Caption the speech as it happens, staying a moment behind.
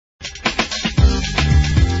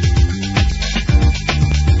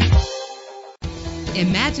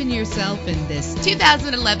Imagine yourself in this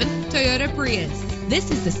 2011 Toyota Prius. This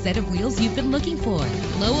is the set of wheels you've been looking for.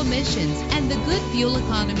 Low emissions and the good fuel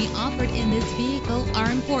economy offered in this vehicle are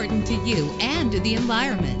important to you and to the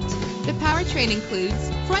environment. The powertrain includes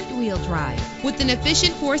front-wheel drive with an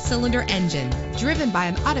efficient 4-cylinder engine driven by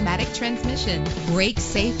an automatic transmission. Brake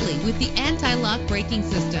safely with the anti-lock braking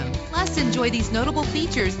system. Plus, enjoy these notable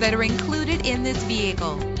features that are included in this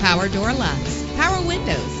vehicle: power door locks, power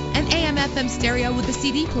windows, an AM/FM stereo with a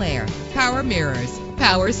CD player, power mirrors,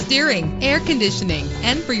 power steering, air conditioning.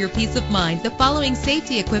 And for your peace of mind, the following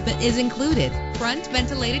safety equipment is included: front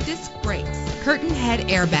ventilated disc brakes, curtain head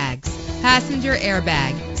airbags, passenger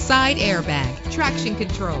airbag, side airbag, traction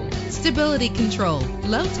control, stability control,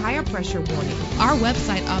 low tire pressure warning. Our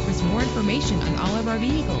website offers more information on all of our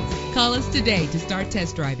vehicles. Call us today to start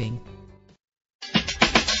test driving.